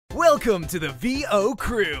Welcome to the VO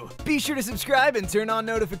crew. Be sure to subscribe and turn on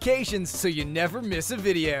notifications so you never miss a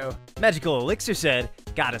video. Magical Elixir said,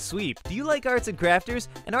 "Gotta sweep. Do you like arts and crafters?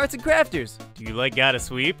 And arts and crafters, do you like Gotta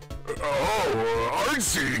sweep?" Oh,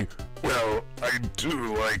 Artsy. Well, I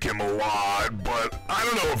do like him a lot, but I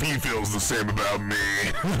don't know if he feels the same about me.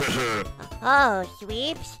 Oh,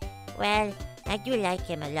 Sweeps? Well, I do like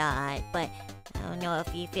him a lot, but I don't know if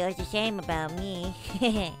he feels the same about me.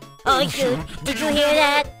 Oh, shoot. Did you hear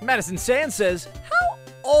that? Madison Sand says, "How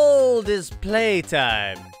old is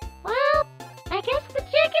playtime?" Well, I guess the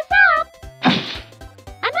jig is up.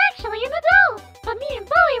 I'm actually an adult, but me and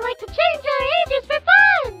Bowie like to change our ages for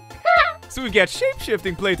fun. So we've got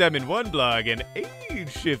shape-shifting playtime in one blog and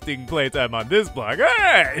age-shifting playtime on this blog.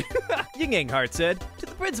 Hey! Ying Yang Heart said, "To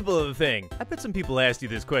the principle of the thing, I bet some people asked you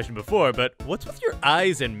this question before, but what's with your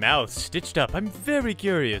eyes and mouth stitched up? I'm very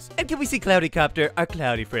curious. And can we see Cloudy Copter? Our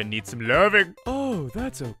cloudy friend needs some loving." "Oh,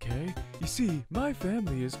 that's okay. You see, my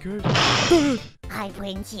family is cursed." Hi,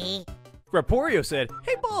 Wincy. Raporio said,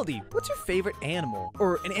 "Hey Baldi, what's your favorite animal?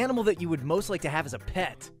 Or an animal that you would most like to have as a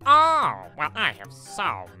pet?" Oh, well, I have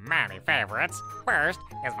so many favorites. First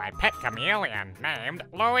is my pet chameleon named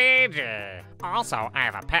Luigi. Also, I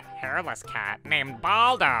have a pet hairless cat named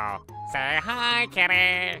Baldo. Say hi,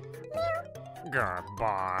 kitty. Good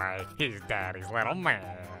boy. He's Daddy's little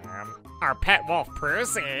man. Our pet wolf,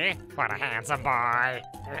 Prusy. What a handsome boy.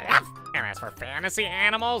 And as for fantasy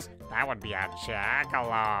animals, that would be a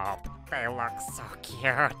jackalope. They look so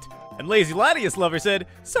cute. And Lazy Latius Lover said,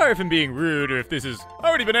 "Sorry if I'm being rude or if this has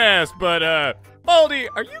already been asked, but Baldi,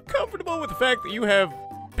 are you comfortable with the fact that you have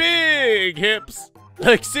big hips?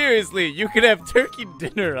 Like seriously, you could have turkey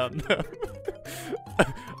dinner on them."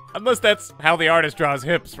 Unless that's how the artist draws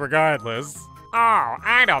hips regardless. Oh,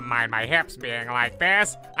 I don't mind my hips being like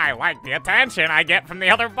this. I like the attention I get from the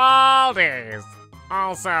other Baldies.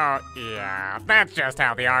 Also, yeah, that's just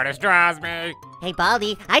how the artist draws me. Hey,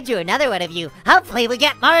 Baldi, I drew another one of you. Hopefully we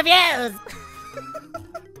get more views.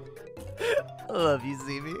 Love you,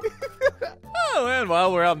 Zemi. Oh, and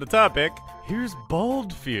while we're on the topic, here's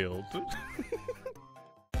Baldfield.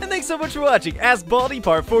 And thanks so much for watching Ask Baldi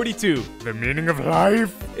Part 42. The meaning of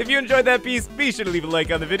life? If you enjoyed that piece, be sure to leave a like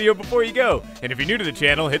on the video before you go. And if you're new to the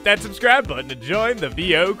channel, hit that subscribe button to join the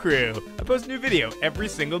VO crew. I post a new video every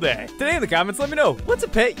single day. Today in the comments, let me know, what's a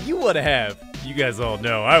pet you want to have? You guys all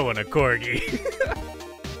know I want a corgi.